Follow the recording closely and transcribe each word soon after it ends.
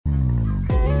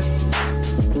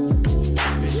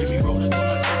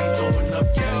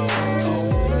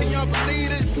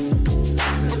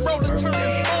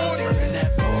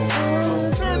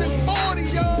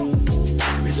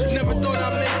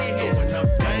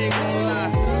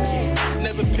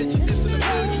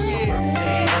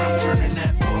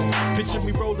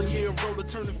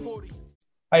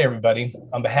Hi, everybody.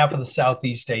 On behalf of the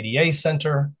Southeast ADA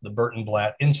Center, the Burton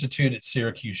Blatt Institute at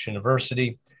Syracuse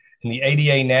University, and the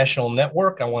ADA National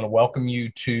Network, I want to welcome you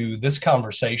to this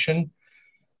conversation,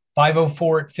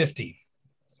 504 at 50.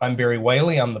 I'm Barry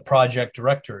Whaley. I'm the project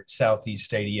director at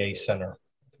Southeast ADA Center.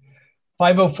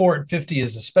 504 at 50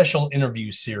 is a special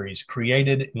interview series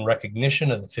created in recognition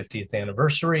of the 50th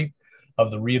anniversary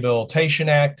of the Rehabilitation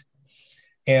Act.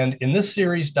 And in this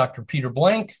series, Dr. Peter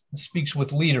Blank speaks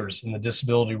with leaders in the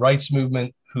disability rights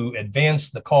movement who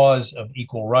advance the cause of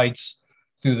equal rights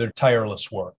through their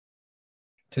tireless work.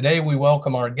 Today, we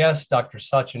welcome our guest, Dr.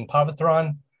 Sachin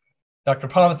Pavithran. Dr.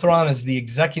 Pavithran is the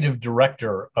executive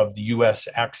director of the U.S.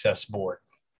 Access Board.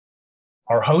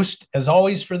 Our host, as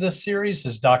always, for this series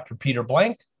is Dr. Peter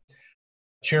Blank,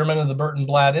 chairman of the Burton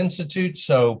Blatt Institute.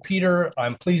 So, Peter,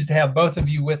 I'm pleased to have both of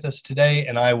you with us today,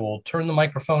 and I will turn the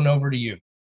microphone over to you.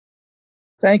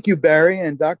 Thank you, Barry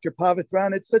and Dr.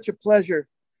 Pavithran. It's such a pleasure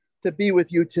to be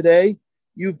with you today.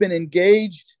 You've been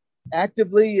engaged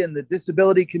actively in the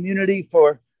disability community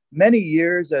for many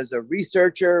years as a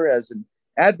researcher, as an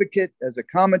advocate, as a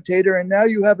commentator, and now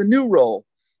you have a new role,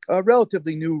 a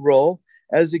relatively new role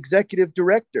as executive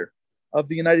director of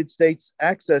the United States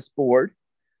Access Board.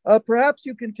 Perhaps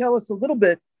you can tell us a little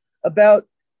bit about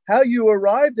how you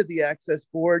arrived at the Access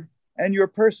Board and your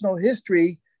personal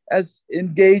history as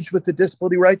engaged with the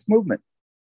disability rights movement.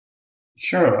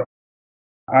 Sure.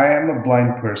 I am a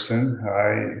blind person.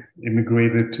 I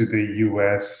immigrated to the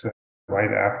US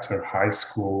right after high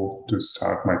school to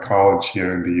start my college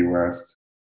here in the US.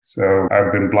 So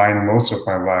I've been blind most of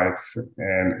my life,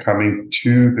 and coming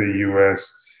to the US,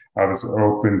 I was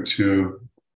open to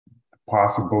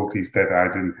possibilities that I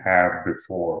didn't have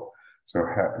before. So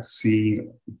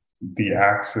seeing the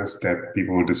access that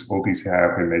people with disabilities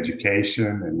have in education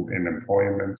and in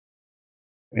employment,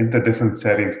 in the different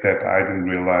settings that I didn't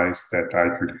realize that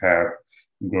I could have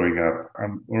growing up.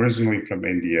 I'm originally from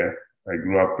India. I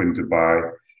grew up in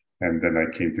Dubai, and then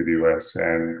I came to the US.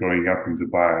 And growing up in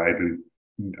Dubai,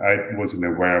 I wasn't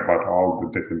aware about all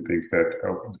the different things that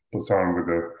someone with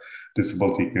a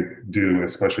disability could do,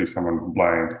 especially someone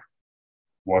blind,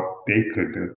 what they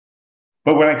could do.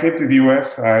 But when I came to the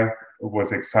US, I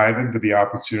was excited with the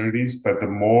opportunities, but the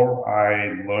more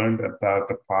I learned about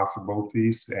the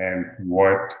possibilities and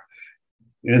what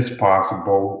is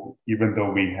possible, even though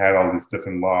we had all these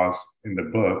different laws in the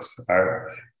books, I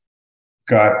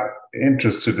got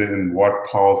interested in what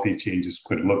policy changes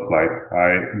could look like.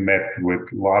 I met with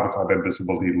a lot of other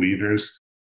disability leaders,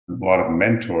 a lot of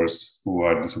mentors who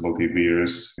are disability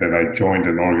leaders, and I joined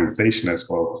an organization as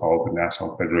well called the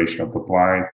National Federation of the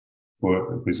Blind,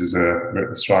 which is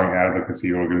a strong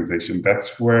advocacy organization.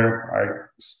 That's where I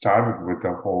started with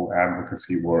the whole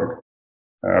advocacy work.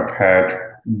 I've had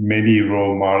many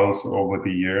role models over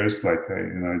the years, like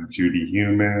Judy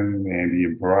Heumann, Andy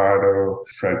Imparato,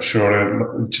 Fred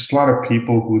Schroeder, just a lot of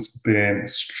people who's been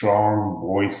strong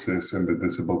voices in the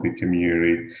disability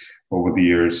community over the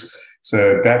years.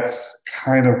 So that's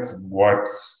kind of what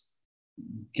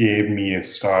gave me a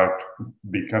start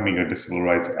becoming a disability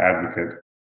rights advocate.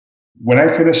 When I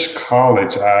finished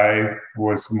college, I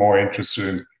was more interested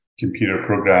in computer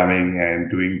programming and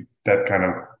doing that kind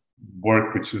of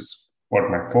work, which is what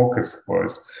my focus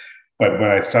was. But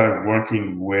when I started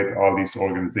working with all these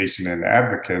organizations and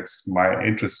advocates, my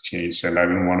interest changed, and I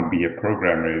didn't want to be a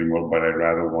programmer anymore, but I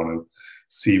rather want to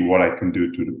see what I can do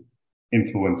to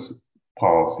influence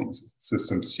policies,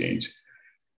 systems change.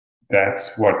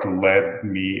 That's what led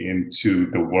me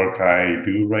into the work I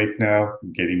do right now,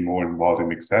 getting more involved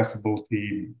in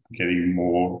accessibility, getting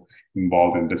more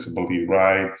involved in disability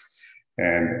rights.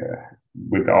 And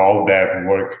with all that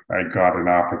work, I got an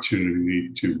opportunity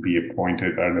to be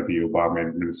appointed under the Obama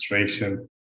administration,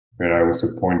 where I was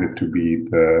appointed to be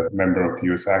the member of the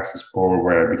U.S. Access Board,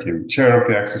 where I became chair of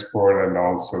the Access Board and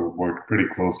also worked pretty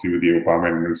closely with the Obama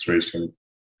administration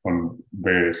on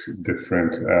various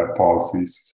different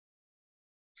policies.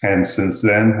 And since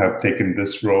then, I've taken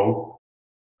this role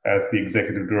as the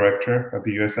executive director of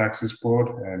the U.S. Access Board,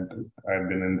 and I've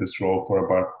been in this role for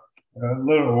about a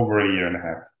little over a year and a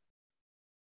half.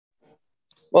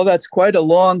 Well, that's quite a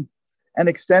long and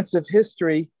extensive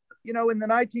history. You know, in the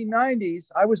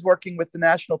 1990s, I was working with the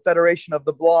National Federation of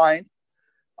the Blind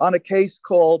on a case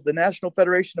called the National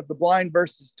Federation of the Blind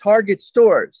versus Target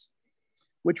Stores,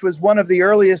 which was one of the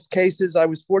earliest cases. I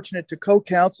was fortunate to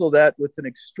co-counsel that with an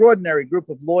extraordinary group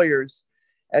of lawyers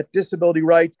at Disability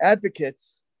Rights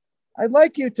Advocates. I'd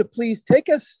like you to please take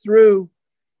us through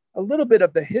a little bit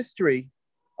of the history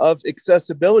of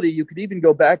accessibility. You could even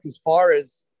go back as far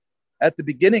as at the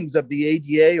beginnings of the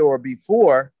ADA or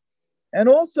before. And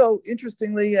also,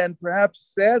 interestingly and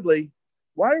perhaps sadly,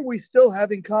 why are we still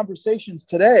having conversations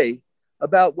today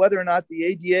about whether or not the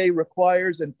ADA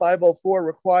requires and 504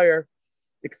 require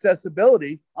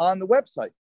accessibility on the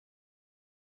website?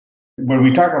 When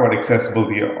we talk about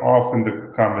accessibility, often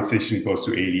the conversation goes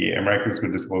to ADA, Americans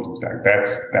with Disabilities Act.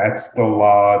 That's the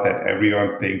law that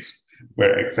everyone thinks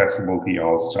where accessibility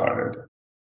all started.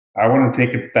 I want to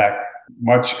take it back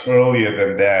much earlier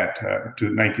than that, to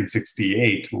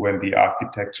 1968, when the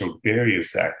Architectural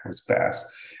Barriers Act was passed.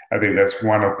 I think that's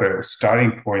one of the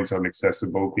starting points on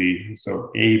accessibility.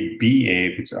 So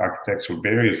ABA, which is Architectural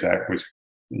Barriers Act, which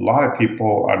a lot of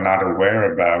people are not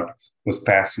aware about, was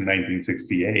passed in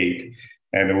 1968.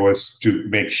 And it was to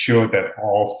make sure that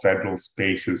all federal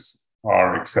spaces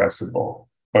are accessible.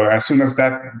 But as soon as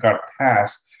that got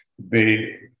passed,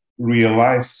 they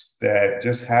realized that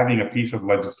just having a piece of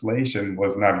legislation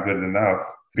was not good enough,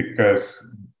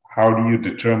 because how do you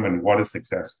determine what is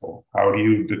accessible? How do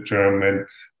you determine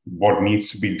what needs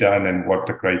to be done and what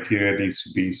the criteria needs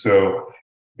to be? So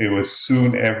it was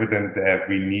soon evident that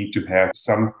we need to have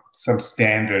some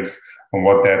standards on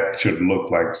what that should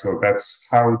look like. So that's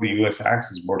how the U.S.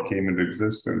 Access Board came into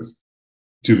existence,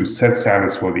 to set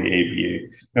standards for the ABA.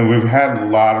 And we've had a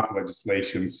lot of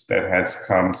legislations that has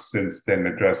come since then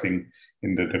addressing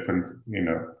in the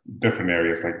different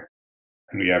areas like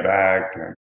Rehab Act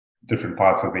and different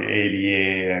parts of the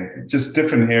ADA and just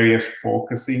different areas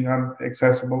focusing on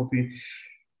accessibility.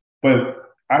 But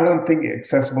I don't think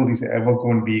accessibility is ever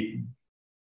going to be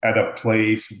at a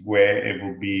place where it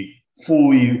will be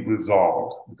fully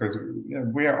resolved, because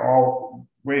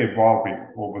we're evolving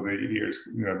over the years.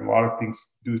 A lot of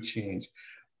things do change.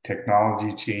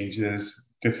 Technology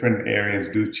changes, different areas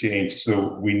do change.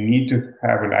 So we need to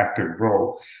have an active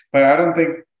role. But I don't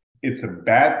think it's a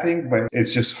bad thing, but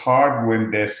it's just hard when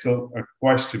there's still a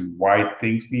question why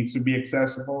things need to be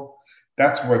accessible.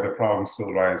 That's where the problem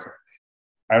still rises.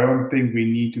 I don't think we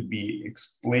need to be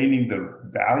explaining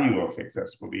the value of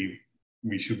accessibility.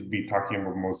 We should be talking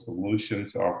about more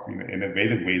solutions of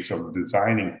innovative ways of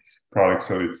designing products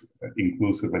so it's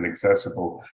inclusive and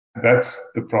accessible. That's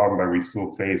the problem that we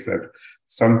still face, that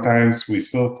sometimes we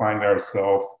still find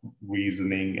ourselves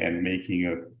reasoning and making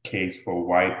a case for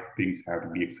why things have to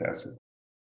be accessible.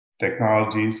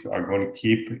 Technologies are going to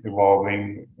keep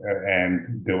evolving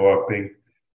and developing.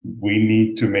 We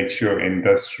need to make sure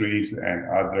industries and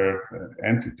other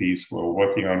entities who are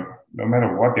working on, no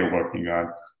matter what they're working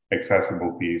on,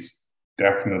 accessibility is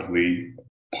definitely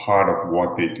part of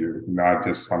what they do, not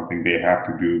just something they have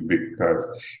to do because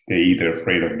they're either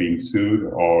afraid of being sued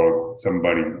or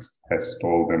somebody has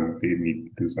told them they need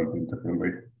to do something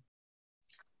differently.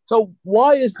 So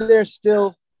why is there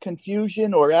still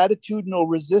confusion or attitudinal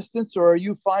resistance, or are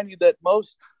you finding that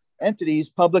most entities,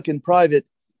 public and private,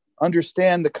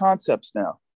 understand the concepts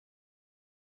now?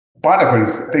 Part of it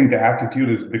is, I think the attitude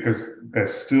is because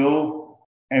there's still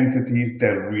entities that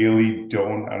really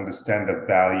don't understand the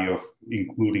value of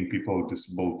including people with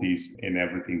disabilities in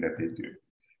everything that they do.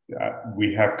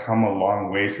 We have come a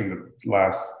long ways in the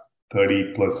last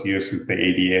 30 plus years since the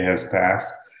ADA has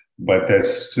passed, but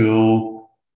there's still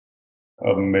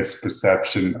a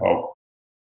misperception of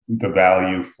the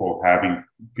value for having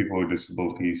people with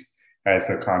disabilities as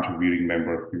a contributing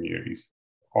member of communities.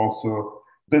 Also,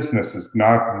 businesses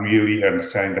not really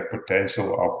understanding the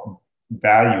potential of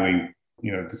valuing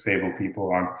disabled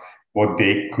people on what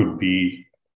they could be,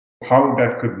 how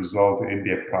that could result in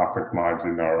their profit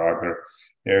margin or other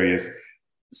areas.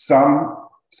 Some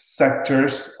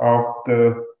sectors of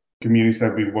the communities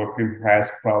that we work in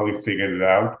has probably figured it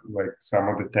out, like some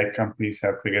of the tech companies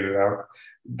have figured it out.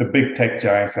 The big tech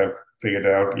giants have figured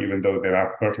it out, even though they're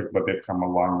not perfect, but they've come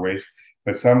a long ways.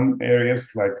 But some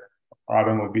areas like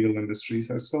automobile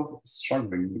industries are still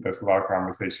struggling. There's a lot of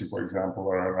conversation, for example,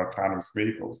 around autonomous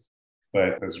vehicles.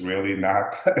 But there's really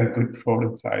not a good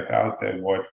prototype out there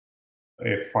what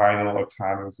a final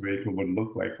autonomous vehicle would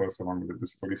look like for someone with a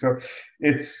disability. So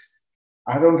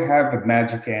I don't have the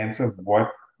magic answer of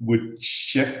what would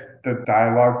shift the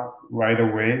dialogue right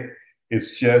away.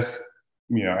 It's just,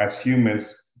 as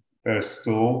humans, there's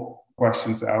still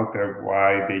questions out there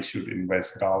why they should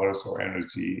invest dollars or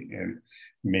energy in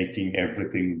making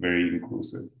everything very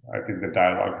inclusive. I think the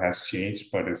dialogue has changed,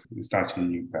 but it's not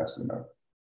changing fast enough.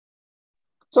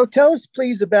 So tell us,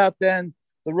 please, about then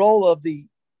the role of the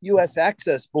U.S.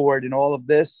 Access Board in all of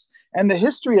this and the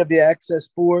history of the Access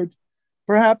Board,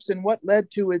 perhaps, and what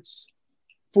led to its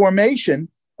formation,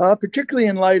 particularly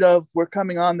in light of we're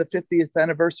coming on the 50th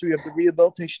anniversary of the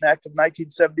Rehabilitation Act of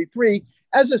 1973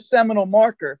 as a seminal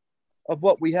marker of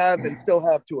what we have and still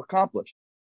have to accomplish.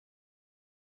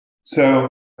 So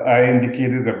I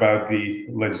indicated about the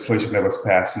legislation that was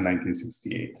passed in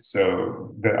 1968.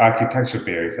 So the Architecture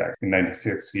Barriers Act in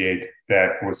 1968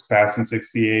 that was passed in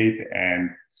 68 and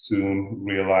soon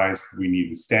realized we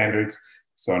needed standards.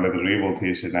 So under the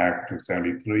Rehabilitation Act of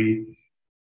 73,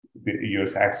 the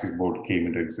U.S. Access Board came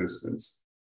into existence.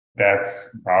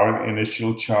 That's our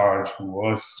initial charge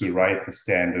was to write the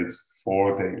standards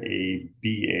for the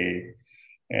ABA.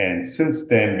 And since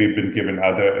then, we've been given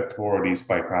other authorities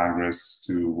by Congress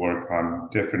to work on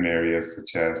different areas,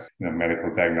 such as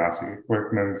medical diagnostic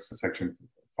equipment, Section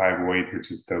 508, which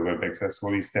is the Web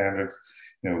Accessibility Standards.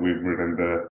 We've written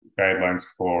the guidelines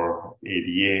for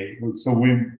ADA. So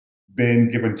we've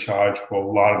been given charge for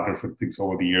a lot of different things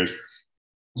over the years.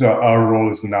 So our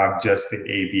role is not just the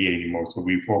ABA anymore. So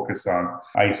we focus on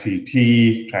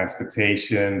ICT,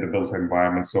 transportation, the built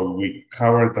environment. So we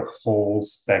cover the whole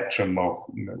spectrum of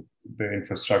the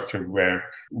infrastructure where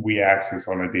we access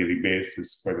on a daily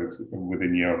basis, whether it's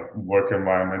within your work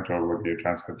environment or with your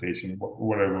transportation,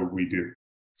 whatever we do.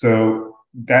 So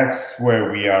that's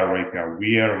where we are right now.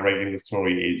 We are a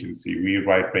regulatory agency. We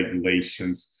write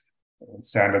regulations,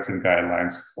 standards and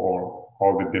guidelines for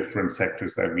all the different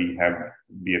sectors that we have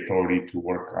the authority to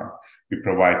work on. We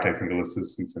provide technical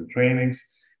assistance and trainings,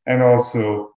 and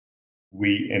also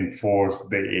we enforce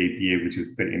the ADA, which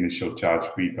is the initial charge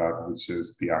we got, which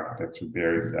is the Architecture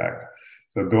Barriers Act.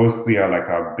 So those three are like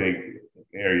our big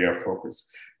area of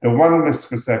focus. The one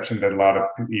misperception that a lot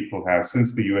of people have,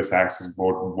 since the U.S. Access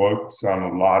Board works on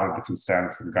a lot of different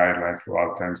standards and guidelines, a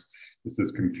lot of times is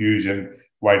this confusion.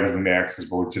 Why doesn't the Access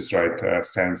Board just write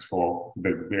standards for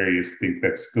the various things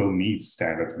that still need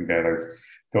standards and guidelines?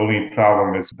 The only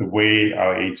problem is the way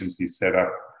our agency is set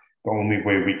up. The only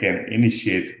way we can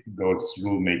initiate those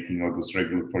rulemaking or those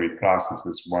regulatory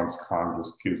processes once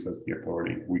Congress gives us the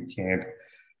authority. We can't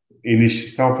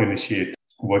self-initiate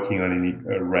working on any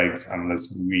regs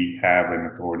unless we have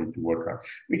an authority to work on.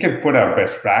 We can put out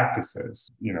best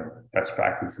practices. Best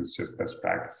practices, just best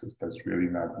practices. There's really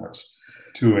not much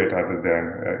to it other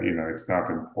than, it's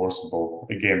not enforceable.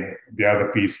 Again, the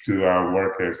other piece to our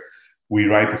work is we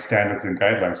write the standards and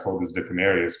guidelines for these different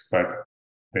areas, but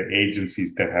the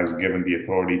agencies that has given the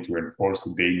authority to enforce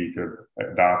it, they need to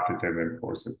adopt it and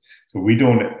enforce it. So we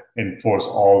don't enforce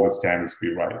all the standards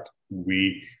we write.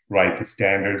 We write the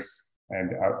standards,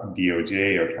 and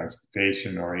DOJ or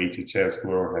transportation or HHS,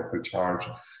 whoever has the charge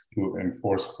to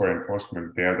enforce for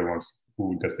enforcement, they're the ones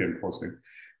who does the enforcing.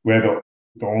 Where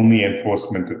the only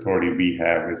enforcement authority we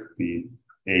have is the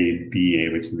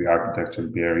ABA, which is the Architecture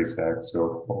Barriers Act,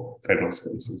 so for federal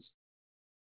spaces.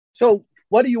 So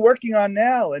what are you working on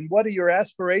now, and what are your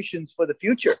aspirations for the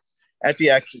future at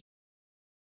the Access?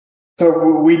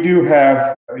 So we do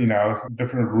have,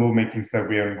 different rulemakings that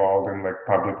we are involved in, like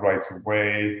public rights of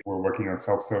way. We're working on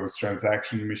self-service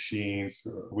transaction machines.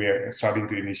 We are starting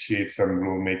to initiate some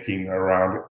rulemaking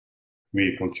around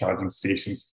vehicle charging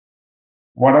stations.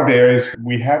 One of the areas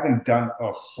we haven't done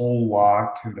a whole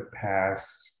lot in the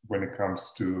past when it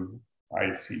comes to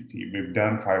ICT. We've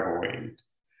done 508,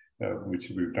 which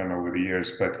we've done over the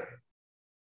years, but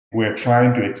we're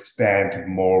trying to expand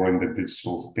more in the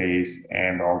digital space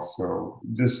and also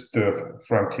just the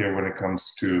frontier when it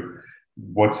comes to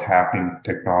what's happening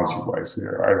technology-wise.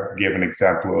 I gave an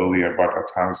example earlier about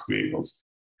autonomous vehicles.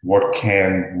 What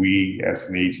can we as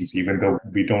an agency, even though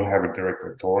we don't have a direct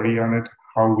authority on it,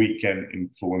 how we can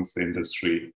influence the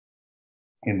industry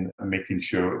in making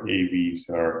sure AVs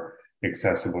are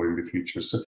accessible in the future.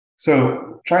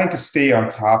 So trying to stay on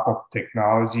top of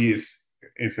technology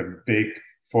is a big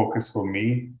focus for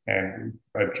me and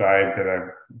a drive that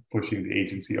I'm pushing the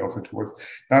agency also towards.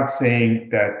 Not saying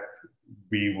that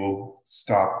we will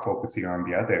stop focusing on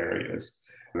the other areas,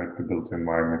 like the built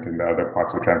environment and the other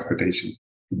parts of transportation.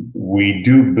 We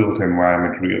do built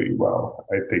environment really well.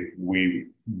 I think we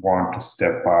want to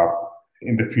step up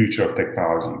in the future of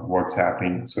technology, what's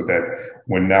happening, so that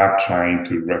we're not trying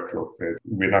to retrofit.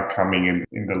 We're not coming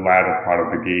in the latter part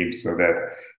of the game so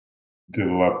that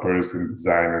developers and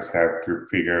designers have to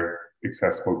figure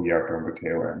accessibility out on the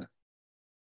tail end.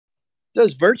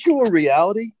 Does virtual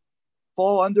reality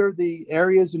fall under the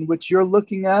areas in which you're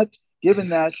looking at, given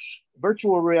that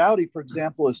virtual reality, for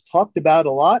example, is talked about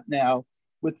a lot now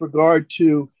with regard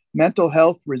to mental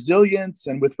health resilience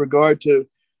and with regard to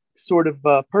sort of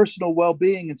personal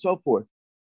well-being and so forth?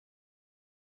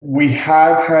 We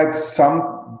have had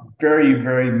some very,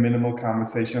 very minimal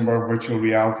conversation about virtual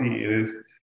reality. It is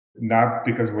not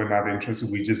because we're not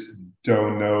interested, we just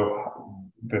don't know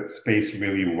the space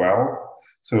really well.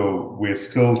 So we're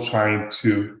still trying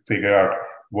to figure out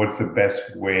what's the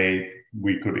best way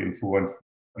we could influence,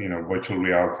 virtual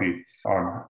reality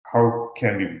on how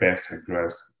can we best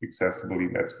address accessibility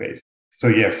in that space? So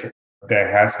yes,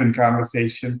 there has been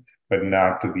conversation, but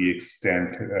not to the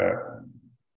extent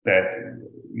that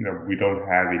we don't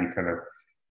have any kind of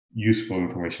useful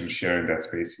information to share in that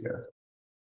space yet.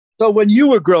 So when you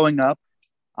were growing up,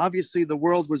 obviously the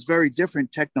world was very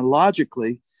different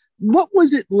technologically. What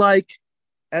was it like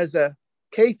as a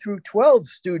K through 12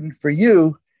 student for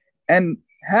you? And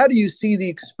how do you see the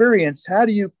experience? How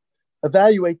do you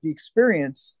evaluate the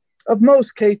experience of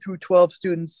most K through 12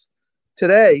 students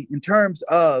today in terms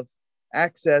of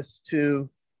access to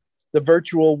the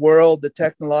virtual world, the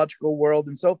technological world,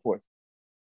 and so forth?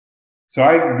 So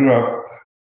I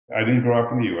didn't grow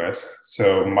up in the US,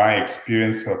 so my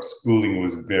experience of schooling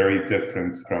was very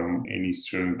different from any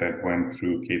student that went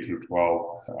through K through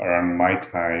 12 around my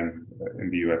time in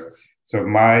the US. So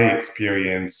my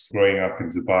experience growing up in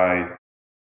Dubai,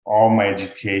 all my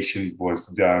education was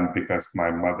done because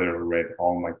my mother read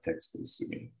all my textbooks to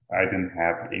me. I didn't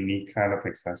have any kind of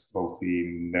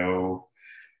accessibility, no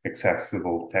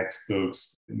accessible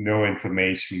textbooks, no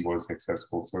information was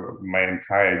accessible. So my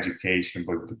entire education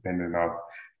was dependent on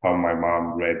how my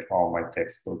mom read all my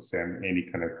textbooks and any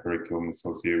kind of curriculum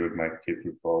associated with my K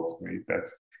through 12 to me.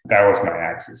 That was my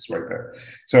access right there.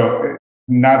 So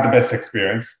not the best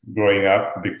experience growing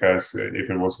up, because if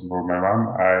it wasn't for my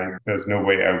mom, there's no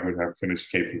way I would have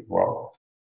finished K through 12.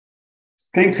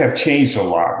 Things have changed a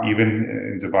lot, even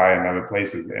in Dubai and other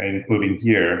places, including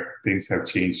here. Things have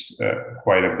changed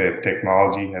quite a bit.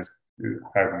 Technology has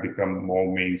become more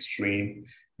mainstream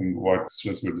in what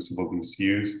students with disabilities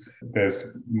use.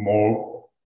 There's more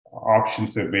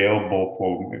options available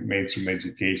for mainstream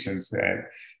educations.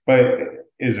 But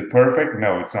is it perfect?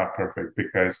 No, it's not perfect,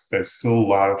 because there's still a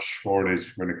lot of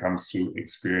shortage when it comes to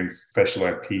experienced special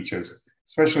ed teachers,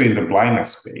 especially in the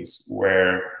blindness space,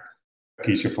 where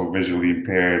teacher for visually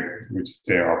impaired, which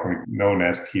they're often known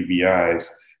as TVIs,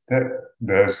 that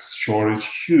there's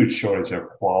huge shortage of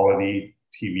quality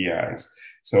TVIs.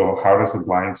 So how does a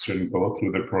blind student go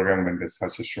through the program when there's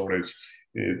such a shortage?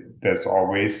 There's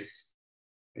always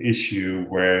issue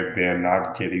where they're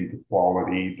not getting the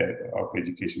quality of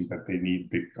education that they need,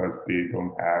 because they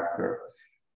don't have the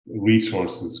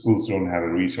resources. Schools don't have the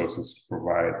resources to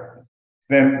provide.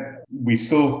 Then we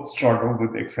still struggle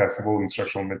with accessible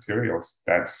instructional materials.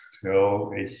 That's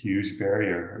still a huge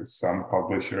barrier. Some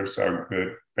publishers are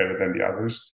better than the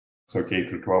others. So K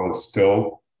through 12 is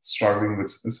still struggling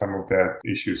with some of that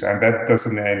issues. And that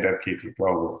doesn't end at K through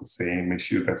 12. It's the same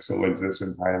issue that still exists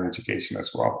in higher education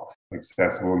as well.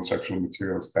 Accessible instructional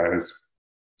materials, that is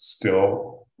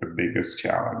still the biggest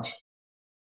challenge.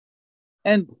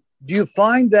 And do you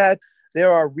find that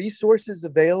there are resources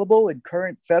available in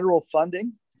current federal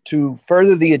funding to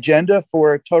further the agenda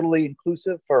for a fully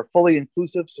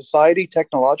inclusive society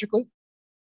technologically?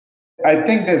 I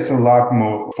think there's a lot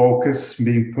more focus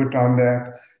being put on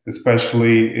that,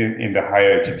 especially in the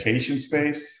higher education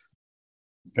space.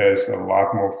 There's a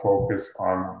lot more focus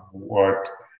on what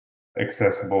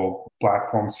accessible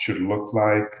platforms should look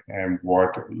like and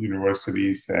what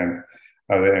universities and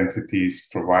other entities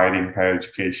providing higher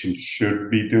education should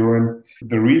be doing.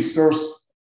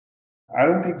 I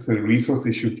don't think it's a resource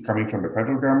issue coming from the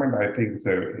federal government. I think it's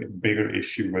a bigger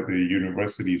issue whether the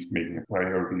university is making a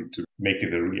priority to make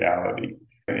it a reality.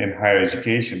 In higher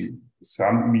education,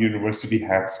 some universities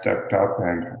have stepped up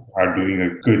and are doing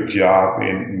a good job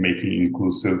in making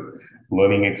inclusive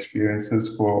learning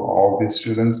experiences for all these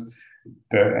students.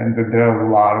 And there are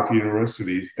a lot of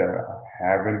universities that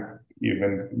haven't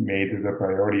even made it a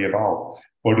priority at all.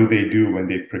 What do they do when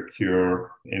they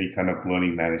procure any kind of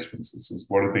learning management systems?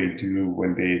 What do they do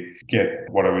when they get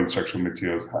whatever instructional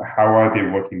materials? How are they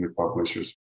working with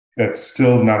publishers? That's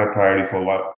still not a priority for a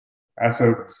lot. As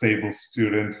a disabled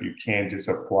student, you can't just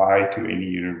apply to any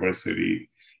university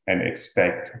and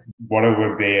expect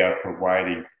whatever they are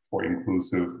providing for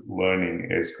inclusive learning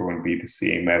is going to be the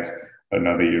same as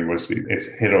another university.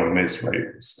 It's hit or miss, right?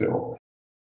 Still.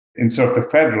 Instead of the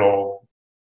federal,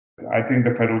 I think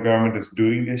the federal government is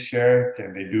doing their share.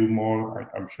 Can they do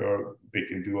more? I'm sure they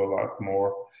can do a lot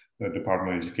more. The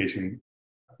Department of Education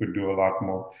could do a lot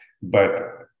more.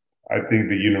 But I think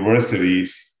the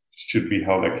universities should be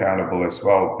held accountable as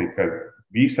well, because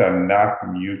these are not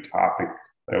new topics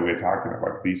that we're talking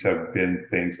about. These have been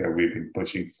things that we've been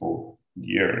pushing for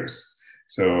years.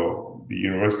 So the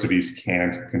universities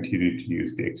can't continue to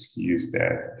use the excuse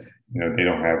that they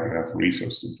don't have enough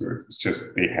resources to do it. It's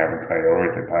just they haven't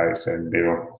prioritized, and they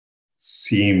don't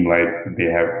seem like they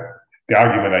have. The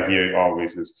argument I hear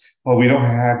always is, well, we don't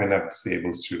have enough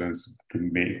disabled students to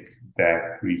make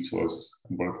that resource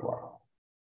worthwhile.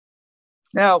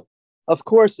 Now, of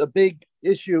course, a big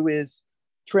issue is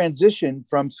transition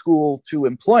from school to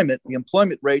employment. The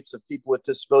employment rates of people with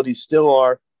disabilities still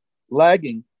are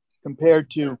lagging compared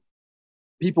to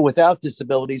people without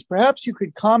disabilities. Perhaps you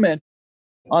could comment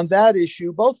on that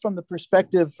issue, both from the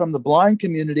perspective from the blind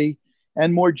community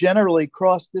and more generally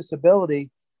cross disability.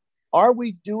 Are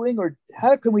we doing, or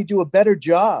how can we do a better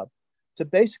job to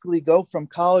basically go from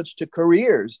college to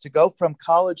careers, to go from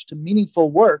college to meaningful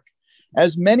work,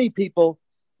 as many people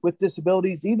with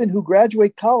disabilities, even who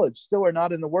graduate college, still are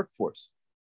not in the workforce?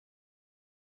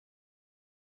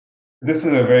 This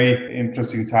is a very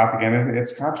interesting topic, and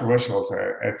it's controversial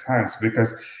at times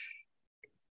because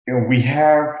we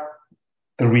have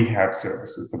the rehab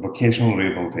services, the vocational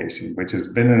rehabilitation, which has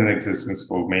been in existence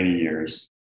for many years,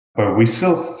 but we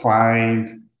still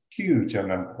find huge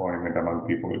unemployment among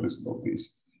people with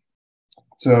disabilities.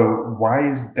 So why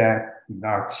is that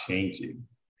not changing?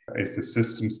 Is the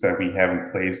systems that we have in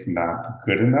place not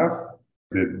good enough?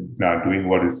 Is it not doing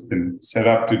what it's been set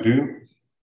up to do?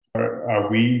 Or are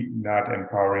we not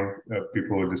empowering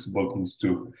people with disabilities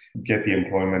to get the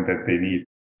employment that they need?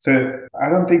 So I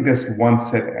don't think there's one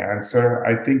set answer.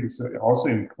 I think it's also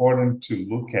important to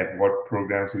look at what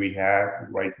programs we have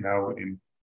right now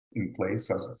in place,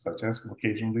 such as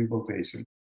vocational rehabilitation,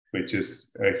 which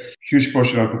is a huge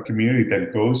portion of the community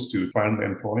that goes to find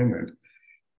employment.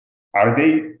 Are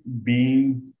they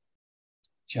being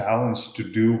challenged to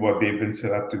do what they've been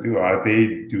set up to do? Are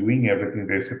they doing everything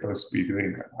they're supposed to be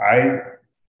doing? I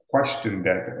question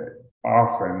that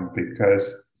often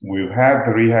because we've had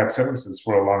the rehab services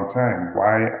for a long time.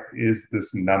 Why is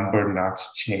this number not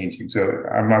changing? So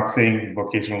I'm not saying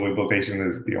vocational rehabilitation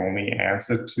is the only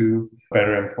answer to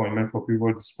better employment for people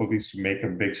with disabilities to make a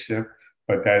big shift,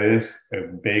 but that is a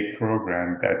big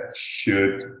program that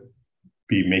should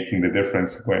be making the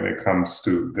difference when it comes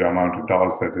to the amount of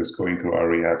dollars that is going through our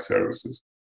rehab services.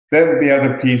 Then the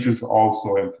other piece is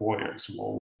also employers.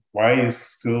 Well, why is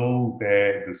still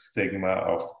there the stigma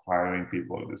of hiring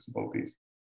people with disabilities?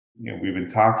 We've been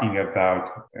talking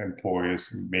about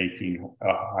employers making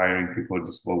hiring people with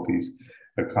disabilities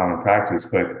a common practice,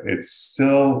 but it's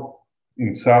still,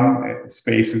 in some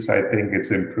spaces, I think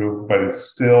it's improved, but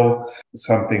it's still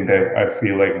something that I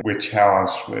feel like we're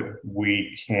challenged with.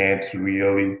 We can't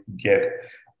really get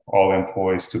all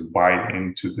employees to buy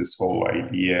into this whole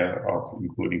idea of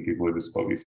including people with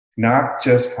disabilities. Not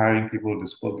just hiring people with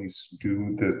disabilities to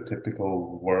do the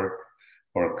typical work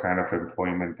or kind of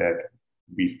employment that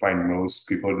we find most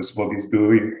people with disabilities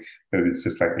doing, that it's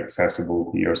just like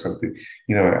accessibility or something.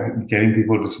 Getting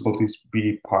people with disabilities to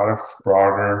be part of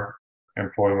broader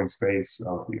employment space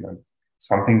of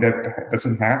something that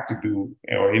doesn't have to do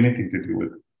or anything to do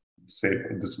with, say,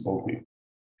 disability.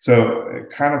 So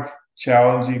kind of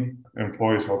challenging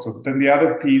employers also. But then the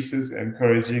other piece is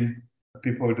encouraging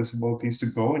people with disabilities to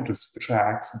go into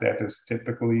tracks that is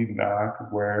typically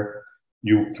not where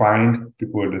you find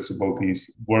people with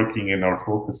disabilities working in or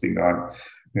focusing on,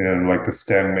 like the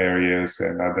STEM areas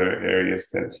and other areas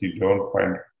that you don't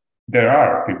find. There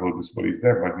are people with disabilities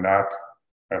there, but not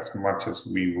as much as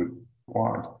we would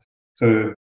want.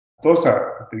 So those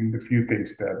are, I think, the few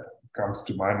things that comes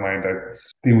to my mind. I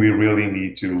think we really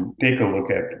need to take a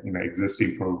look at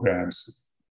existing programs,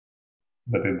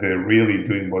 but if they're really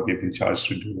doing what they've been charged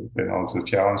to do, then also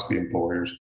challenge the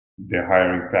employers, their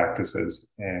hiring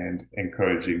practices, and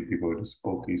encouraging people with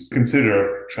disabilities to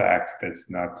consider tracks that's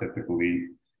not typically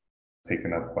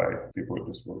taken up by people with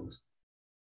disabilities.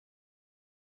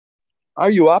 Are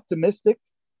you optimistic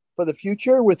for the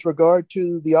future with regard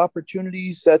to the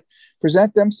opportunities that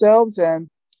present themselves, and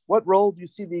what role do you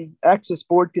see the Access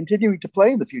Board continuing to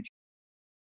play in the future?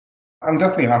 I'm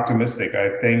definitely optimistic.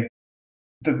 I think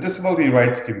the disability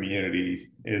rights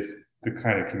community is the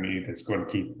kind of community that's going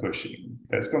to keep pushing.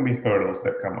 There's going to be hurdles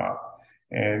that come up,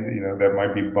 and there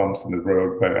might be bumps in the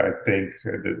road, but I think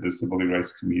the disability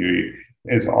rights community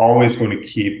is always going to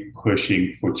keep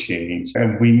pushing for change,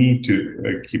 and we need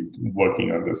to keep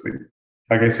working on those things.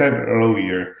 Like I said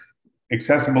earlier,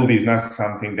 accessibility is not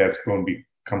something that's going to be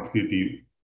completely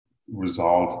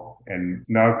resolved and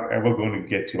not ever going to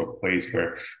get to a place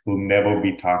where we'll never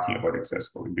be talking about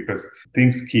accessibility, because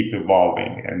things keep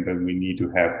evolving and then we need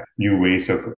to have new ways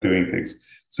of doing things.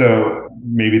 So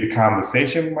maybe the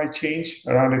conversation might change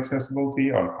around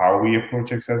accessibility, on how we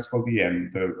approach accessibility,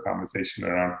 and the conversation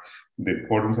around the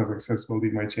importance of accessibility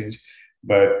might change.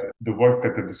 But the work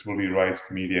that the disability rights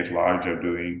community at large are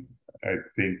doing, I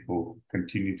think, will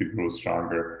continue to grow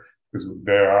stronger, because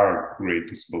there are great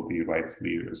disability rights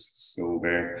leaders still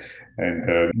there,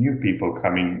 and new people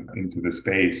coming into the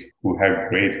space who have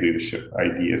great leadership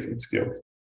ideas and skills.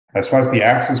 As far as the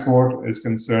Access Board is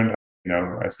concerned,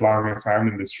 As long as I'm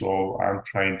in this role, I'm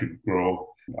trying to grow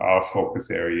our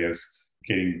focus areas,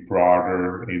 getting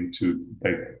broader into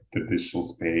like the digital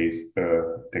space,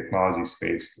 the technology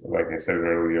space, like I said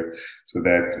earlier, so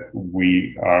that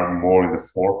we are more in the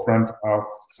forefront of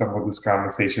some of this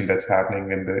conversation that's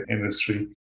happening in the industry,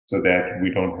 so that we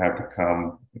don't have to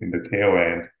come in the tail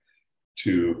end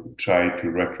to try to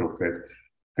retrofit.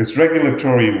 Because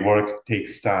regulatory work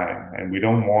takes time, and we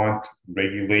don't want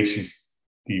regulations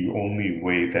the only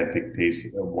way that dictates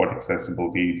what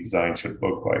accessibility design should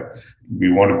look like.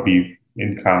 We want to be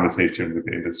in conversation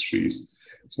with industries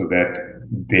so that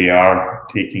they are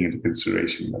taking into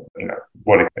consideration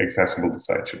what accessible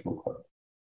design should look like.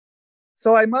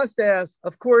 So I must ask,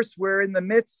 of course, we're in the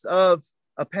midst of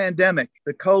a pandemic,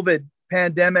 the COVID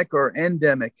pandemic or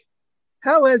endemic.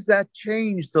 How has that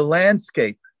changed the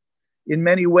landscape in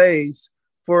many ways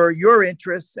for your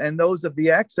interests and those of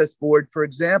the Access Board? For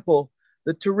example,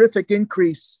 the terrific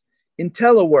increase in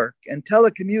telework and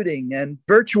telecommuting and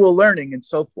virtual learning and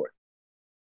so forth.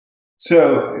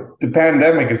 So the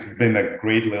pandemic has been a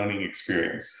great learning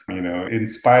experience. In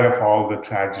spite of all the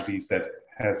tragedies that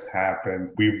has happened,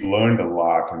 we've learned a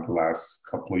lot in the last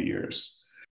couple of years.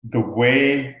 The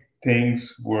way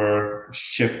things were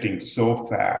shifting so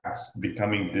fast,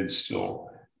 becoming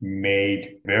digital,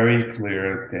 made very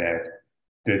clear that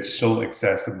digital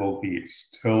accessibility is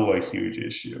still a huge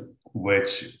issue,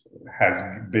 which has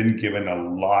been given a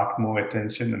lot more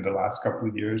attention in the last couple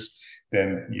of years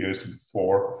than years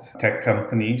before. Tech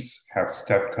companies have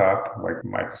stepped up, like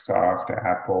Microsoft,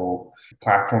 Apple,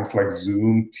 platforms like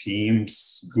Zoom,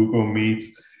 Teams, Google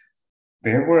Meets.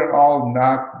 They were all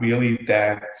not really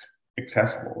that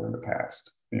accessible in the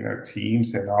past.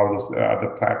 Teams and all those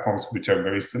other platforms, which are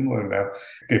very similar now,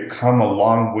 they've come a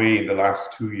long way in the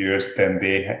last 2 years than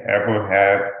they ever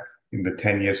had in the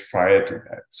 10 years prior to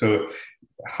that. So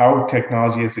how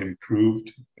technology has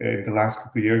improved in the last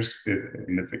couple of years is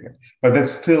significant. But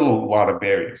there's still a lot of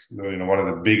barriers. One of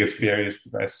the biggest barriers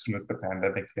as soon as the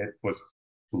pandemic hit was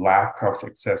lack of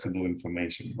accessible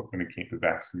information when it came to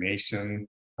vaccination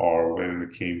or when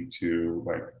it came to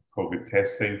like COVID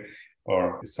testing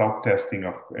or self-testing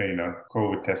of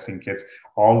COVID testing kits.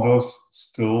 All those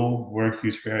still were a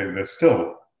huge barrier. There's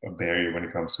still a barrier when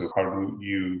it comes to how do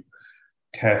you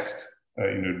test,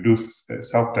 do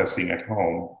self-testing at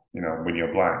home, when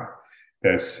you're blind.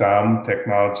 There's some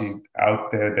technology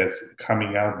out there that's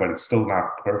coming out, but it's still not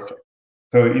perfect.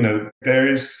 So,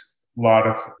 there is a lot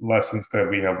of lessons that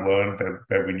we have learned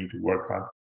that we need to work on.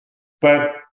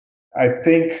 But I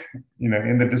think,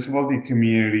 in the disability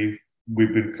community,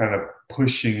 we've been kind of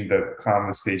pushing the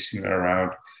conversation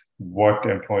around what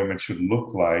employment should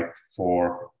look like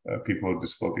for people with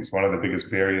disabilities. One of the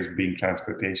biggest barriers being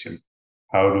transportation.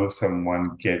 How do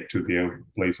someone get to their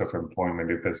place of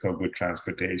employment if there's no good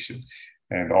transportation?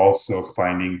 And also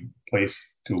finding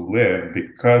place to live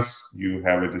because you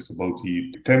have a disability.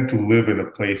 You tend to live in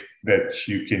a place that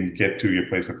you can get to your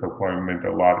place of employment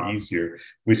a lot easier,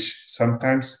 which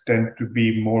sometimes tend to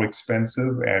be more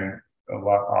expensive, and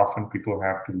often people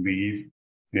have to leave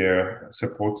their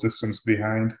support systems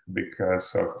behind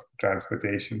because of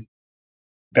transportation.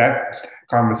 That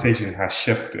conversation has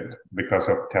shifted because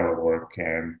of telework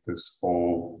and this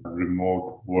whole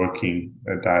remote working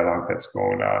dialogue that's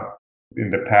going on. In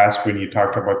the past, when you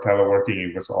talked about teleworking,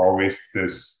 it was always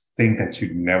this thing that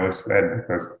you never said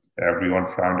because everyone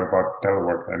frowned about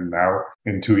telework. And now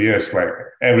in 2 years, like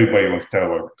everybody wants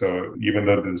telework. So even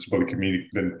though the disability community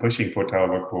has been pushing for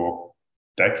telework for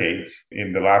decades,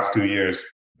 in the last 2 years,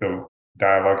 the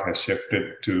dialogue has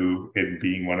shifted to it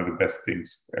being one of the best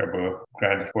things ever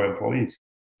granted for employees.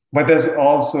 But there's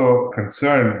also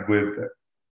concern with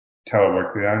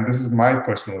telework, and this is my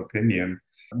personal opinion.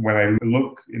 When I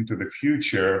look into the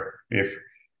future, if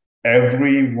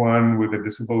everyone with a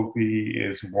disability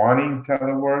is wanting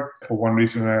telework for one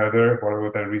reason or another,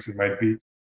 whatever that reason might be,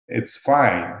 it's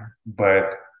fine.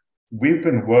 But we've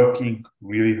been working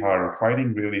really hard or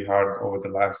fighting really hard over the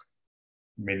last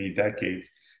many decades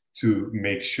to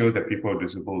make sure that people with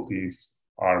disabilities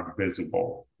are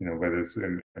visible, whether it's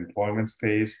in employment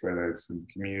space, whether it's in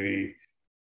the community.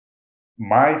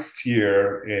 My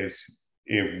fear is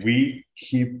if we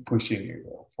keep pushing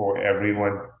for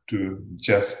everyone to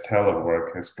just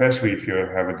telework, especially if you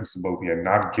have a disability, and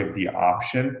not give the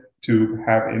option to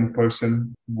have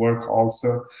in-person work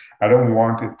also, I don't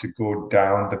want it to go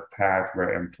down the path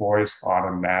where employers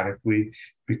automatically,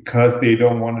 because they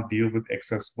don't want to deal with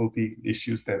accessibility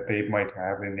issues that they might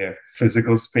have in their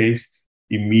physical space,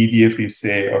 immediately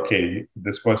say, okay,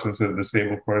 this person's a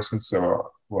disabled person,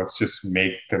 so let's just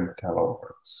make them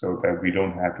telework so that we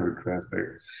don't have to address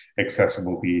the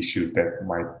accessibility issue that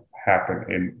might happen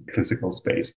in physical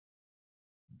space.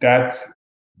 That's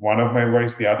one of my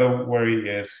worries. The other worry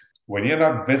is when you're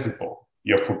not visible,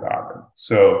 you're forgotten.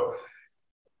 So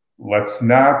let's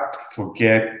not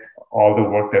forget all the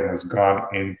work that has gone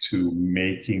into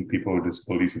making people with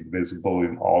disabilities visible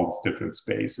in all these different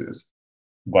spaces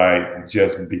by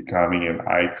just becoming an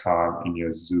icon in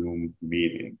your Zoom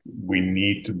meeting. We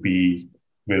need to be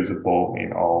visible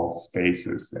in all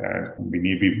spaces, and we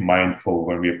need to be mindful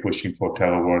when we're pushing for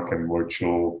telework and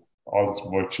all these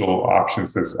virtual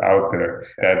options that's out there.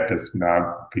 That does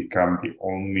not become the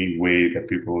only way that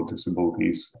people with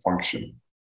disabilities function.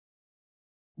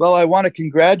 Well, I want to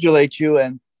congratulate you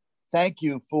and thank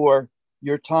you for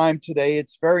your time today.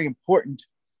 It's very important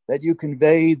that you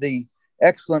convey the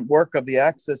excellent work of the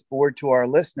Access Board to our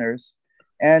listeners.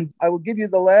 And I will give you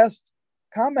the last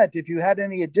comment if you had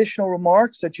any additional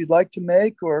remarks that you'd like to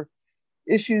make or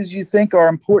issues you think are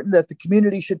important that the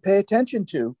community should pay attention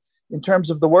to in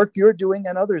terms of the work you're doing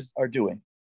and others are doing.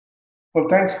 Well,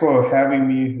 thanks for having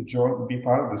me be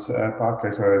part of this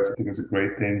podcast. I think it's a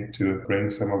great thing to bring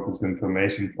some of this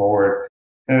information forward.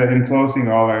 In closing,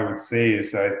 all I would say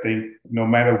is I think no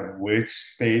matter which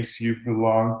space you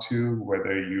belong to,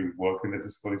 whether you work in the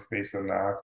disability space or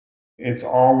not, it's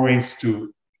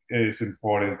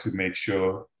important to make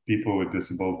sure people with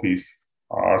disabilities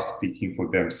are speaking for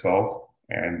themselves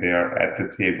and they are at the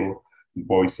table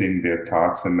voicing their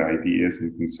thoughts and ideas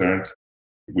and concerns.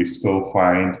 We still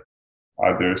find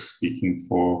others speaking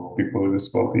for people with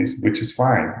disabilities, which is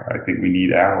fine. I think we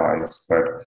need allies,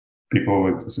 but people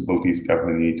with disabilities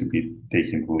definitely need to be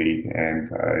taking the lead. And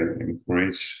I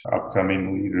encourage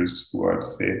upcoming leaders who are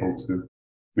disabled to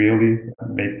really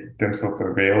make themselves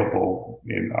available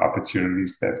in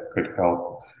opportunities that could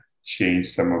help change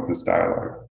some of this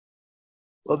dialogue.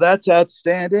 Well, that's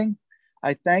outstanding.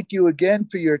 I thank you again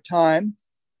for your time.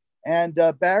 And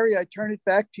Barry, I turn it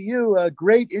back to you. A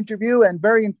great interview and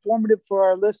very informative for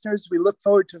our listeners. We look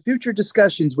forward to future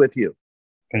discussions with you.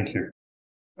 Thank you.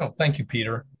 Oh, thank you,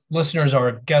 Peter. Listeners,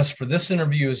 our guest for this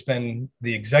interview has been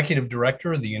the Executive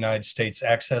Director of the United States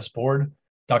Access Board,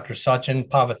 Dr. Sachin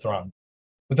Pavithran.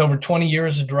 With over 20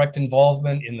 years of direct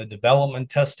involvement in the development,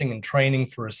 testing, and training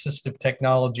for assistive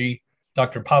technology,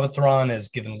 Dr. Pavithran has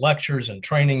given lectures and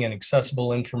training in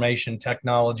accessible information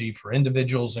technology for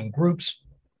individuals and groups,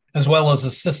 as well as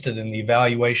assisted in the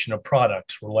evaluation of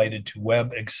products related to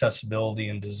web accessibility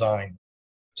and design.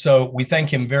 So we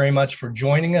thank him very much for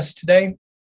joining us today.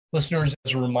 Listeners,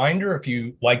 as a reminder, if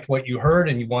you liked what you heard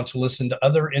and you want to listen to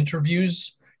other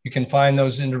interviews, you can find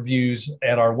those interviews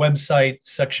at our website,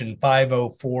 section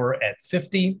 504 at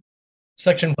 50.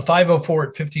 Section 504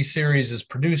 at 50 series is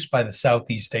produced by the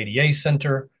Southeast ADA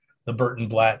Center, the Burton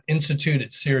Blatt Institute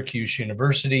at Syracuse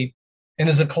University, and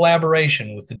is a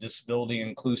collaboration with the Disability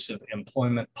Inclusive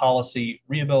Employment Policy,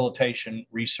 Rehabilitation,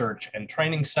 Research, and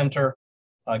Training Center.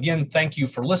 Again, thank you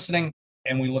for listening,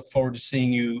 and we look forward to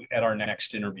seeing you at our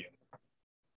next interview.